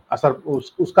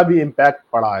उसका भी इम्पैक्ट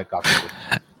पड़ा है काफी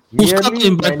कुछ। उसका तो मियरली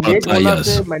इम्पैक्ट पड़ता है,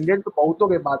 यस। मैंडेट तो बहुतों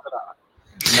के पास रहा,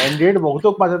 मैंडेट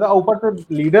बहुतों के पास रहता है, ऊपर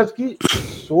से लीडर्स की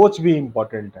सोच भी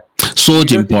इम्पोर्टेंट है।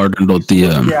 सोच लीडर्स इम्पोर्टेंट की होती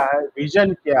सोच है। क्या है,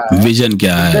 विजन क्या है, विजन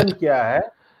क्या है। विजन क्या है,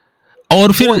 और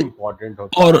वो फिर, इम्पोर्टेंट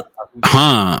होता है और काफी।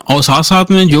 हाँ, और साथ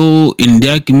साथ में जो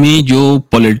इंडिया में जो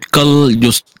पॉलिटिकल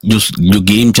जो जो जो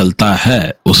गेम चलता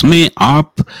है, उसमें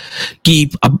आप की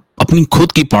अब अपनी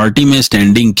खुद की पार्टी में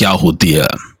स्टैंडिंग क्या होती है,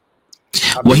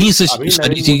 अभी वहीं से अभी सारी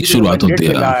नरेंद्र चीज की मोदी को जो शुरुआत मैंडेट होती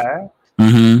है। मिला है,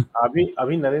 हम्म अभी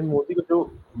अभी नरेंद्र मोदी को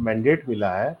जो मैंडेट मिला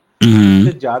है, हम्म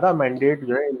उससे ज्यादा मैंडेट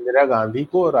जो है इंदिरा गांधी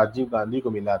को और राजीव गांधी को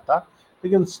मिला था,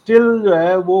 लेकिन स्टिल जो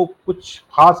है वो कुछ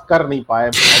खास कर नहीं पाए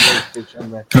एडमिनिस्ट्रेशन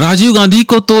में। राजीव गांधी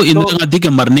को तो तो इंदिरा गांधी के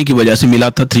मरने की वजह से मिला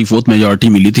था, 3/4 मेजोरिटी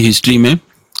मिली थी हिस्ट्री में। और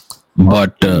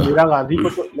बट इंदिरा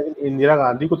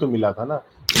गांधी को तो मिला था ना,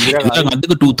 इंदिरा इंदिरा गांधी गांधी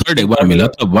को 2/3 एक टू बार थर्ड मिला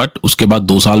था, बट उसके बाद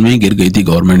 2 साल में ही गिर गई थी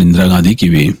गवर्नमेंट इंदिरा गांधी की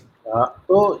भी। हाँ,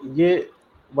 तो ये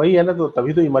वही है ना, तो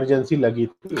तभी तो इमरजेंसी लगी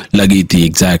थी। लगी थी,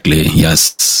 एग्जैक्टली,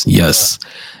 यस यस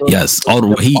हाँ, तो यस, और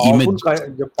वही इमेज।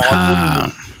 जब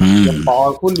हाँ,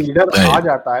 पावरफुल लीडर आ राइट।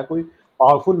 जाता है, कोई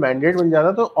पावरफुल मैंडेट मिल जाता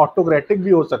है, तो ऑटोक्रेटिक भी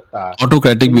हो सकता है। तो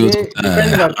ऑटोक्रेटिक भी हो सकता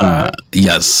है, हाँ,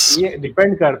 यस। ये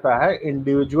डिपेंड करता है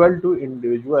इंडिविजुअल टू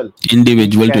इंडिविजुअल कि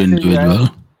इंडिविजुअल टू कैसे जो है। इंडिविजुअल।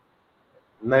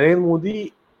 नरेंद्र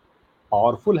मोदी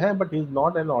पावरफुल है but he is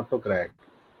not an autocrat.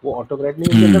 वो ऑटोक्रेट नहीं,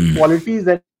 उनके अंदर हम्म क्वालिटीज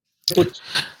है कुछ,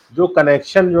 जो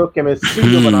कनेक्शन, जो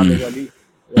केमिस्ट्री जो बनाने हम्म वाली,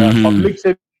 हम्म पब्लिक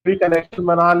से भी कनेक्शन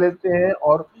बना लेते हैं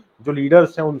और जो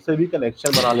लीडर्स हैं उनसे भी कनेक्शन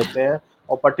बना लेते हैं।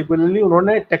 और पर्टिकुलरली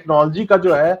उन्होंने टेक्नोलॉजी का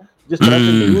जो है जिस तरह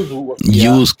से यूज हुआ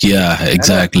किया यूज किया है, है ना।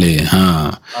 एग्जैक्टली,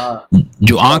 हाँ। हाँ,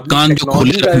 जो आंख पब्लिक कान जो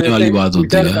खुले टेक्नोलॉजी का, रखने जैसे वाली बात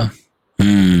होती है।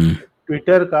 हम्म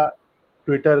ट्विटर का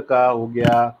ट्विटर का हो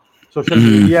गया, सोशल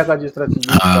हम्म मीडिया का जिस तरह से यूज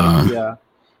कर हाँ किया,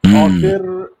 और हम्म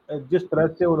फिर जिस तरह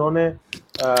से उन्होंने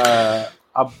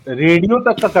अब रेडियो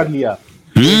तक का कर लिया।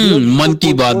 रेडियो मन जिसको की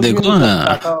कोई बात सोच भी देखो, नहीं हाँ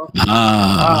सकता था,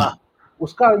 हाँ, हाँ,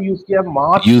 उसका यूज किया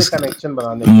मास से यूज, कनेक्शन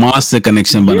बनाने के लिए। मास से तो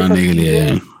कनेक्शन बनाने के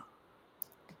लिए।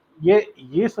 ये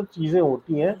ये सब चीजें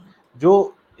होती हैं जो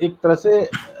एक तरह से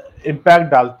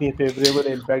इम्पैक्ट डालती हैं,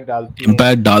 फेवरेबल इम्पैक्ट डालती हैं।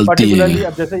 इम्पैक्ट डालती है। पर्टिकुलरली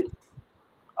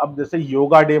अब जैसे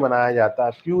योगा डे मनाया जाता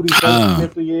है, प्यू रिसर्च में हाँ,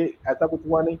 तो ये ऐसा कुछ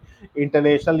हुआ नहीं।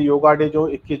 इंटरनेशनल योगा डे जो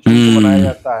 21 जून को मनाया हम्म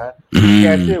जाता है, वो हम्म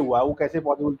कैसे हुआ, वो कैसे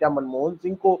पॉसिबल, क्या मनमोहन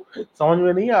सिंह को समझ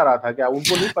में नहीं आ रहा था क्या,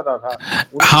 उनको नहीं पता था?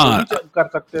 वो हाँ, भी कर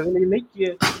सकते थे लेकिन नहीं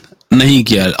किए। नहीं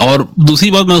किया। और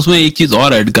दूसरी बात, मैं उसमें एक चीज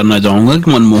और ऐड करना चाहूंगा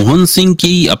कि मनमोहन सिंह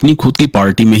की अपनी खुद की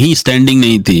पार्टी में ही स्टैंडिंग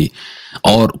नहीं थी,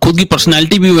 और खुद की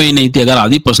पर्सनैलिटी भी वही नहीं थी। अगर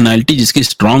आधी पर्सनैलिटी जिसकी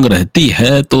स्ट्रांग रहती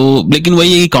है तो, लेकिन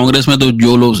वही है कि कांग्रेस में तो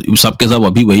जो लोग सबके सब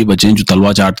अभी वही बचे हैं जो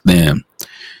तलवा चाटते हैं।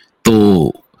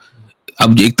 तो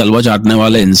अब एक तलवा चाटने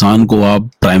वाले इंसान को आप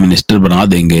प्राइम मिनिस्टर बना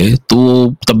देंगे तो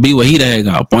तब भी वही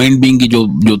रहेगा। पॉइंट बीइंग कि जो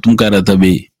जो तुम कह रहे थे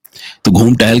अभी, तो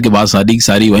घूम टहल के बाद सारी की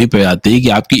सारी वहीं पे आती है कि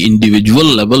आपकी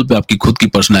इंडिविजुअल लेवल पे आपकी खुद की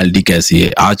पर्सनैलिटी कैसी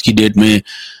है। आज की डेट में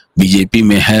बीजेपी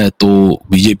में है तो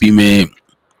बीजेपी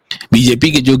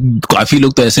के जो काफी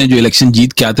लोग तो ऐसे हैं जो इलेक्शन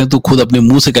जीत के आते हैं तो खुद अपने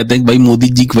मुंह से कहते हैं कि भाई मोदी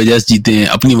जी की वजह से जीते हैं,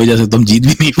 अपनी वजह से तो हम जीत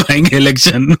भी नहीं पाएंगे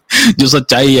इलेक्शन जो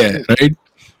सच्चाई है, राइट।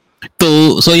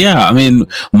 तो सो या आई मीन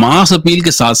मास अपील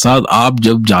के साथ साथ आप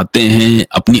जब जाते हैं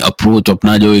अपनी अप्रोच,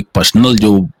 अपना जो एक पर्सनल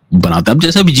जो बनाते हैं, अब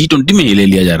जैसे अभी G20 में ही ले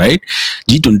लिया जाए, राइट,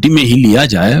 G20 में ही लिया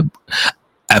जाए,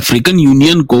 अफ्रीकन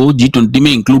यूनियन को G20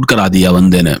 में इंक्लूड करा दिया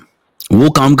बंदे ने, वो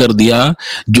काम कर दिया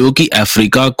जो कि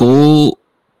अफ्रीका को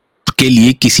के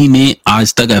लिए किसी ने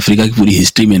आज तक अफ्रीका की पूरी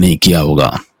हिस्ट्री में नहीं किया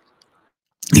होगा।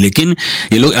 लेकिन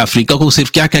ये लोग अफ्रीका को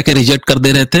सिर्फ क्या क्या रिजेक्ट कर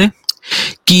दे रहे थे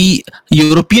कि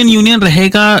यूरोपियन यूनियन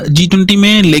रहेगा G20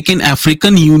 में, लेकिन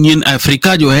अफ्रीकन यूनियन,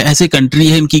 अफ्रीका जो है ऐसे कंट्री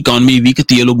है इनकी इकोनॉमी वीक है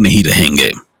तो ये लोग नहीं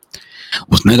रहेंगे।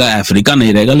 उसने कहा अफ्रीका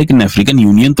नहीं रहेगा लेकिन अफ्रीकन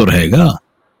यूनियन तो रहेगा।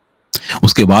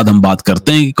 उसके बाद हम बात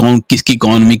करते हैं कि कौन किसकी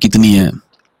इकोनॉमी कितनी है।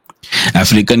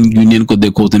 अफ्रीकन यूनियन को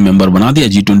देखो उसने मेंबर बना दिया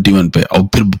G21 पे, और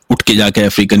फिर उठ के जाके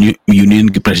अफ्रीकन यूनियन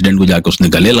के प्रेसिडेंट को जाके उसने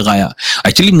गले लगाया।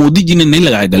 एक्चुअली मोदी जी ने नहीं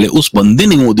लगाया गले, उस बंदे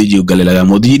ने मोदी जी को गले लगाया।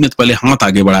 मोदी जी ने तो पहले हाथ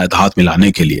आगे बढ़ाया था हाथ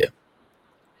मिलाने के लिए।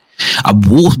 अब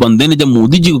वो उस बंदे ने जब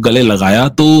मोदी जी को गले लगाया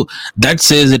तो that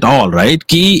says it all, right,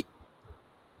 कि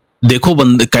देखो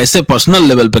बंदे कैसे पर्सनल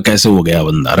लेवल पे कैसे हो गया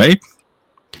बंदा, राइट।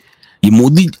 ये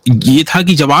मोदी ये था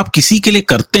कि जब आप किसी के लिए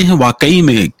करते हैं वाकई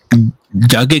में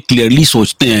जाके क्लियरली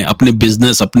सोचते हैं अपने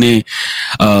बिजनेस, अपने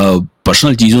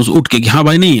पर्सनल चीजों से उठ के कि हाँ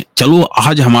भाई नहीं चलो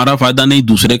आज हमारा फायदा नहीं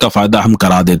दूसरे का फायदा हम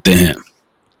करा देते हैं,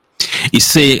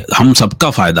 इससे हम सबका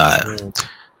फायदा है।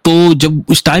 तो जब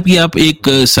उस टाइप की आप एक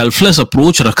सेल्फलेस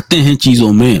अप्रोच रखते हैं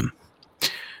चीजों में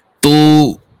तो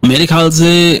मेरे ख्याल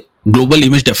से ग्लोबल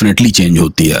इमेज डेफिनेटली चेंज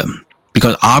होती है।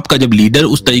 बिकॉज आपका जब लीडर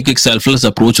उस तरीके की सेल्फलेस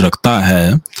अप्रोच रखता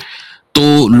है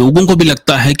तो लोगों को भी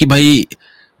लगता है कि भाई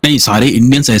नहीं सारे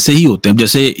इंडियंस ऐसे ही होते हैं।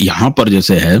 जैसे यहाँ पर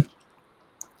जैसे है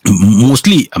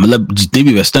मोस्टली, मतलब जितने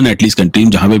भी वेस्टर्न एटलीस्ट कंट्री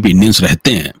जहां पे भी इंडियंस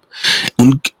रहते हैं,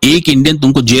 उन एक इंडियन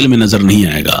तुमको जेल में नजर नहीं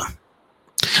आएगा।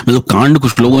 मतलब कांड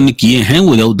कुछ लोगों ने किए हैं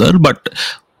वो उधर, बट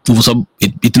वो सब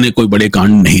इतने कोई बड़े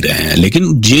कांड नहीं रहे हैं।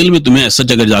 लेकिन जेल में तुम्हें ऐसा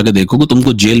जगह जाके देखोगे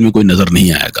तुमको जेल में कोई नजर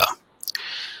नहीं आएगा।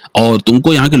 और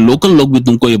तुमको यहाँ के लोकल लोग भी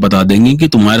तुमको ये बता देंगे कि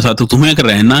तुम्हारे साथ तुम्हें अगर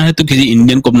रहना है तो किसी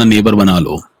इंडियन को अपना नेबर बना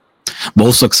लो,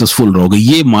 बहुत सक्सेसफुल रहोगे।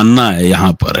 ये मानना है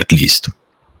यहाँ पर एटलीस्ट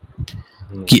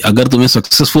कि अगर तुम्हें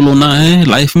सक्सेसफुल होना है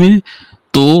लाइफ में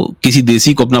तो किसी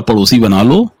देसी को अपना पड़ोसी बना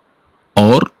लो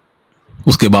और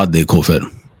उसके बाद देखो। फिर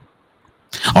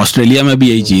ऑस्ट्रेलिया में भी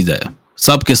यही चीज है,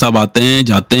 सब के सब आते हैं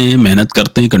जाते हैं मेहनत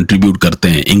करते हैं कंट्रीब्यूट करते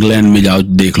हैं। इंग्लैंड में जाओ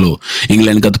देख लो,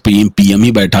 इंग्लैंड का तो पीएम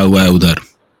ही बैठा हुआ है उधर।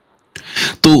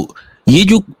 तो ये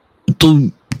तो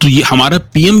ये हमारा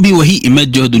पीएम भी वही इमेज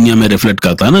जो है दुनिया में रिफ्लेक्ट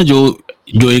करता है ना, जो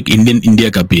एक इंडिया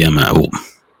का पीएम है वो,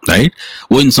 राइट,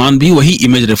 वो इंसान भी वही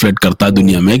इमेज रिफ्लेक्ट करता है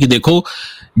दुनिया में कि देखो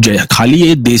खाली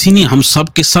ये देसी नहीं, हम सब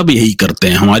के सब यही करते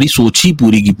हैं। हमारी सोच ही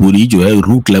पूरी की पूरी जो है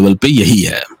रूट लेवल पे यही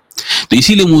है। तो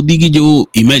इसीलिए मोदी की जो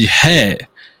इमेज है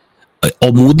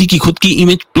और मोदी की खुद की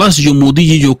इमेज प्लस जो मोदी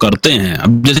जी जो करते हैं,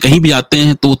 अब जैसे कहीं भी जाते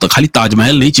हैं तो खाली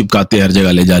ताजमहल नहीं चिपकाते हर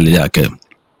जगह ले जाके,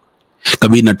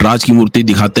 कभी नटराज की मूर्ति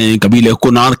दिखाते हैं, कभी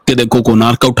कोणार्क के देखो,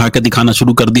 कोणार्क का उठा के दिखाना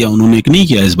शुरू कर दिया उन्होंने, एक नहीं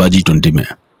किया इस बार G20 में।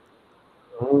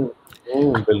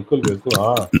 बिल्कुल बिल्कुल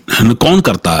हाँ। कौन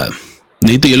करता है?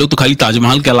 नहीं तो ये लोग तो खाली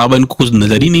ताजमहल के अलावा इनको कुछ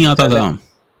नजर ही नहीं आता था।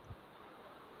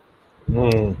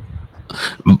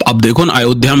 अब देखो ना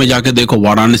अयोध्या में जाके देखो,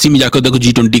 वाराणसी में जाकर देखो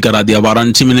G20 करा दिया।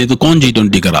 वाराणसी में नहीं तो कौन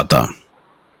G20 कराता?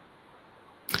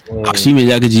 काशी में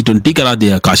जाके G20 करा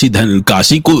दिया। काशी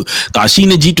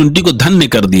ने G20 को धन्य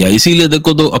कर दिया, इसीलिए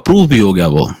देखो तो अप्रूव भी हो गया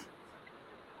वो।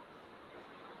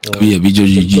 अभी जो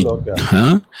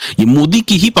हाँ, ये मोदी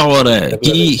की ही पावर है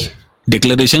कि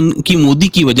डिक्लेरेशन की, मोदी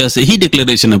की वजह से ही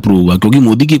डिक्लेरेशन अप्रूव हुआ, क्योंकि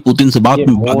मोदी की पुतिन से बात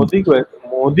मोदी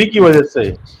की वजह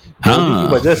से, हाँ, मोदी की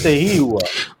वजह से ही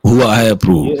हुआ है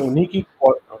अप्रूव। ये उन्हीं की,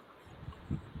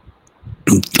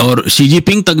 और शी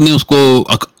जिनपिंग तक ने उसको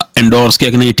एंडोर्स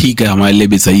किया कि नहीं ठीक है हमारे लिए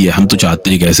भी सही है, हम तो चाहते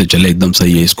हैं कि ऐसे चले, एकदम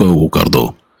सही है, इसको वो कर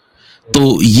दो।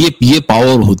 तो ये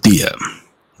पावर होती है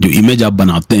जो इमेज आप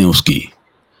बनाते हैं उसकी।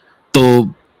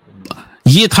 तो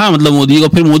ये था मतलब मोदी को।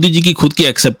 फिर मोदी जी की खुद की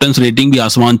एक्सेप्टेंस रेटिंग भी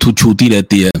आसमान छूती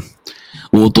रहती है,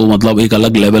 वो तो मतलब एक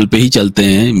अलग लेवल पे ही चलते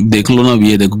हैं। देख लो ना,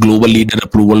 ये देखो global leader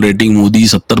approval rating Modi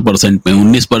 70% में,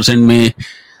 19% में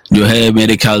जो है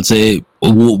मेरे ख्याल से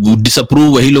वो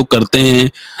डिसअप्रूव वही लोग करते हैं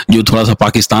जो थोड़ा सा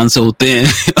पाकिस्तान से होते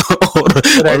हैं और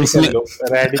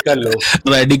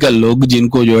रेडिकल लोग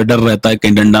जिनको जो है डर रहता है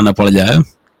कहीं डंडा ना पड़ जाए।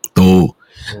 तो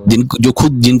जो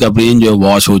खुद जिनका ब्रेन जो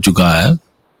वॉश हो चुका है,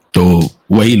 तो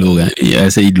वही लोग हैं,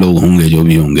 ऐसे ही लोग होंगे जो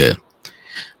भी होंगे.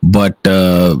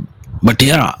 बट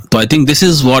या, तो I think this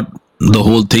is what the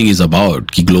whole thing is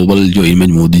about, कि ग्लोबल जो इमेज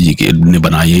मोदी जी के ने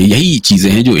बनाई है, यही चीजें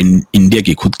हैं जो इंडिया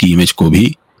की खुद की इमेज को भी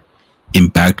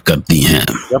इम्पैक्ट करती हैं.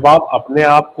 जब आप अपने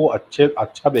आप को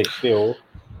अच्छा देखते हो,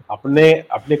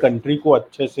 अपने कंट्री को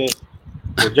अच्छे से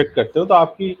प्रोजेक्ट करते हो, तो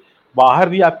आपकी बाहर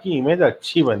भी आपकी इमेज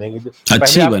अच्छी बनेगी. पहले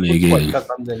अच्छी आप खुद बनेगी. को अच्छा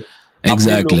समझेंगे, अपने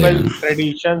एग्जैक्टली. लोकल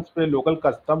ट्रेडिशंस पे, लोकल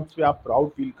कस्टम्स पे आप प्राउड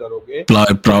फील करोगे,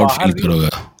 तो प्राउड फील करोगे.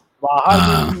 बाहर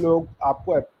भी हाँ, लोग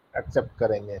आपको एक्सेप्ट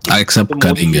करेंगे. तो एक्सेप्ट मोदी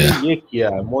जी करेंगे. ने ये किया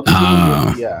है, मोदी जी ने ये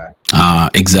हाँ. किया है. हाँ,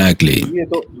 एग्जैक्टली.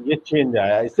 तो ये चेंज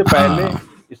आया. हाँ.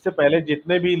 इससे पहले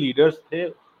जितने भी लीडर्स थे,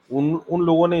 उन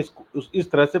लोगों ने इस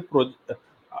तरह से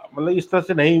मतलब इस तरह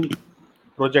से नहीं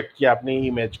प्रोजेक्ट किया अपनी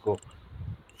इमेज को.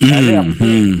 पहले आप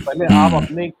हम्म.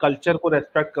 अपने कल्चर को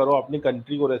रेस्पेक्ट करो, अपनी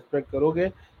कंट्री को रेस्पेक्ट करोगे,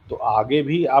 तो आगे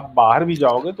भी आप बाहर भी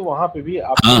जाओगे तो वहां पे भी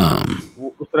आपको हाँ.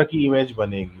 उस तरह की इमेज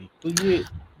बनेगी. तो ये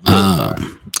होता हाँ.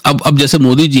 है. अब जैसे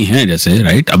मोदी जी हैं, जैसे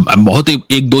राइट, अब बहुत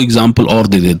एक दो एग्जांपल और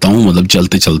दे देता हूँ, मतलब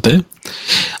चलते चलते.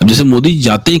 अब जैसे मोदी जी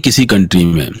जाते हैं किसी कंट्री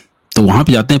में, तो वहां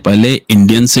पे जाते हैं, पहले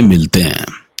इंडियन से मिलते हैं,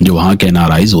 जो वहाँ के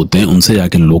एनआरआईज होते हैं, उनसे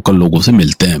जाके लोकल लोगों से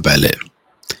मिलते हैं पहले,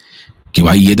 कि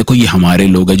भाई ये देखो, ये हमारे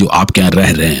लोग हैं जो आप क्या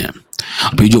रह रहे हैं.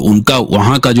 फिर जो उनका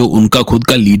वहां का जो उनका खुद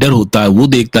का लीडर होता है, वो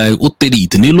देखता है, वो तेरी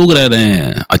इतने लोग रह रहे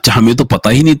हैं, अच्छा हमें तो पता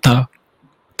ही नहीं था.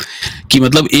 कि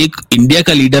मतलब एक इंडिया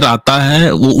का लीडर आता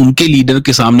है, वो उनके लीडर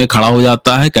के सामने खड़ा हो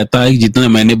जाता है, कहता है कि जितने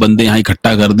मैंने बंदे यहाँ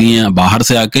इकट्ठा कर दिए हैं बाहर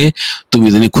से आके, तुम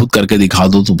इतने खुद करके दिखा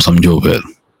दो, तुम समझो फिर.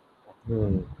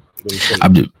 बिल्कुल.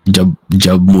 अब जब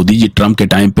जब मोदी जी ट्रम्प के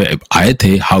टाइम पे आए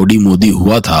थे, हाउडी मोदी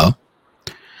हुआ था,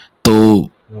 तो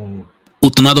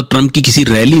उतना तो ट्रम्प की किसी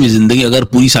रैली में, जिंदगी अगर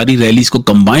पूरी सारी रैलीज को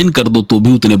कंबाइन कर दो तो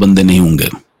भी उतने बंदे नहीं होंगे.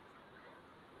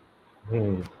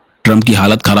 ट्रम्प की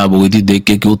हालत खराब हो गई थी देख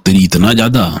के कि वो तेरी इतना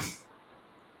ज्यादा,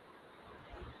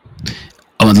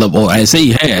 मतलब. और ऐसे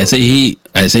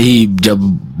ही जब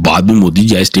बाद में मोदी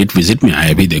जी स्टेट विजिट में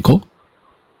आए, भी देखो,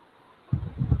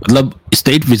 मतलब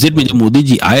स्टेट विजिट में जब मोदी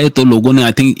जी आए, तो लोगों ने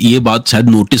आई थिंक ये बात शायद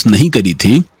नोटिस नहीं करी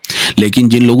थी, लेकिन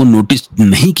जिन लोगों ने नोटिस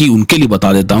नहीं की उनके लिए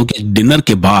बता देता हूं कि डिनर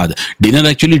के बाद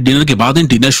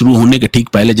डिनर शुरू होने के ठीक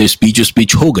पहले जब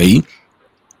स्पीच हो गई,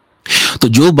 तो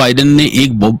जो बाइडेन ने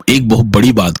एक बहुत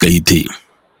बड़ी बात कही थी.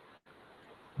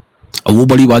 और वो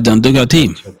बड़ी बात जानते हो क्या थी?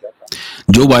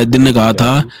 जो बाइडेन ने कहा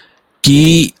था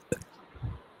कि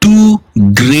टू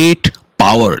ग्रेट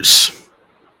पावर्स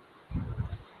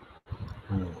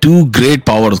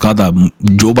कहा था.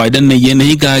 जो बाइडेन ने ये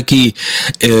नहीं कहा कि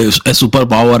super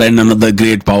power and another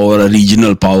great power,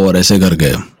 regional power, ऐसे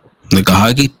करके. ने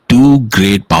कहा कि टू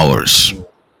ग्रेट पावर्स.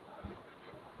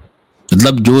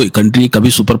 मतलब जो कंट्री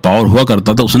कभी सुपर पावर हुआ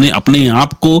करता था, उसने अपने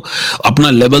आप को, अपना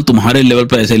लेवल तुम्हारे लेवल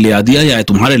पर ऐसे ले आ दिया, या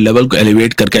तुम्हारे लेवल को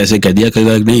एलिवेट करके ऐसे कह दिया कि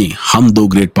नहीं, हम दो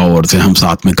ग्रेट पावर्स हैं, हम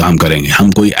साथ में काम करेंगे,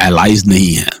 हम कोई एलाइज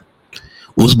नहीं है.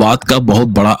 उस बात का बहुत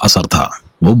बड़ा असर था,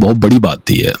 वो बहुत बड़ी बात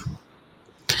थी. है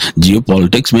जियो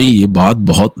पॉलिटिक्स में ये बात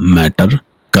बहुत मैटर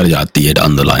कर जाती है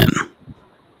डाउन द लाइन.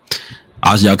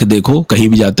 आज जाके देखो, कहीं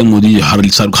भी जाते हैं मोदी जी,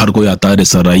 हर कोई आता है,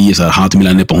 सर आइए सर, हाथ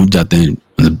मिलाने पहुंच जाते हैं.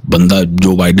 बंदा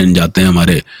जो बाइडेन जाते हैं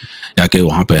हमारे, जाके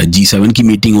वहां पे G7 की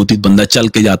मीटिंग होती, बंदा चल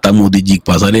के जाता है मोदी जी के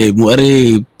पास, अरे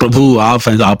प्रभु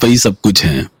आप ही सब कुछ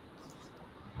हैं.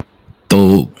 तो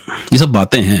ये सब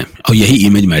बातें हैं, और यही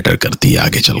इमेज मैटर करती है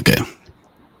आगे चल के.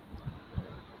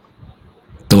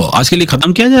 तो आज के लिए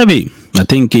खत्म किया जाए अभी, आई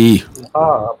थिंक कि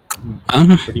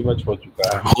pretty much हो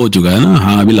चुका है ना.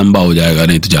 हाँ, अभी लंबा हो जाएगा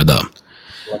नहीं तो ज्यादा.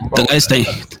 तो guys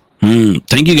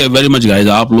thank you very much guys.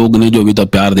 आप लोग ने जो अभी तक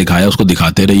प्यार दिखाया उसको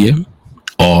दिखाते रहिए,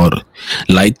 और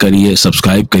लाइक करिए,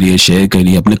 सब्सक्राइब करिए, शेयर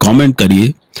करिए, अपने कमेंट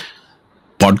करिए,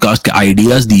 पॉडकास्ट के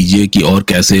आइडियाज दीजिए कि और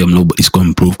कैसे हम लोग इसको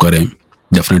इम्प्रूव करें.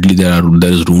 Definitely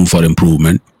there is room for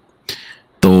improvement.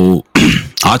 तो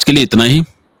आज के लिए इतना ही,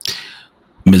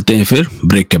 मिलते हैं फिर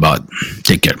ब्रेक के बाद.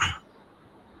 Take care.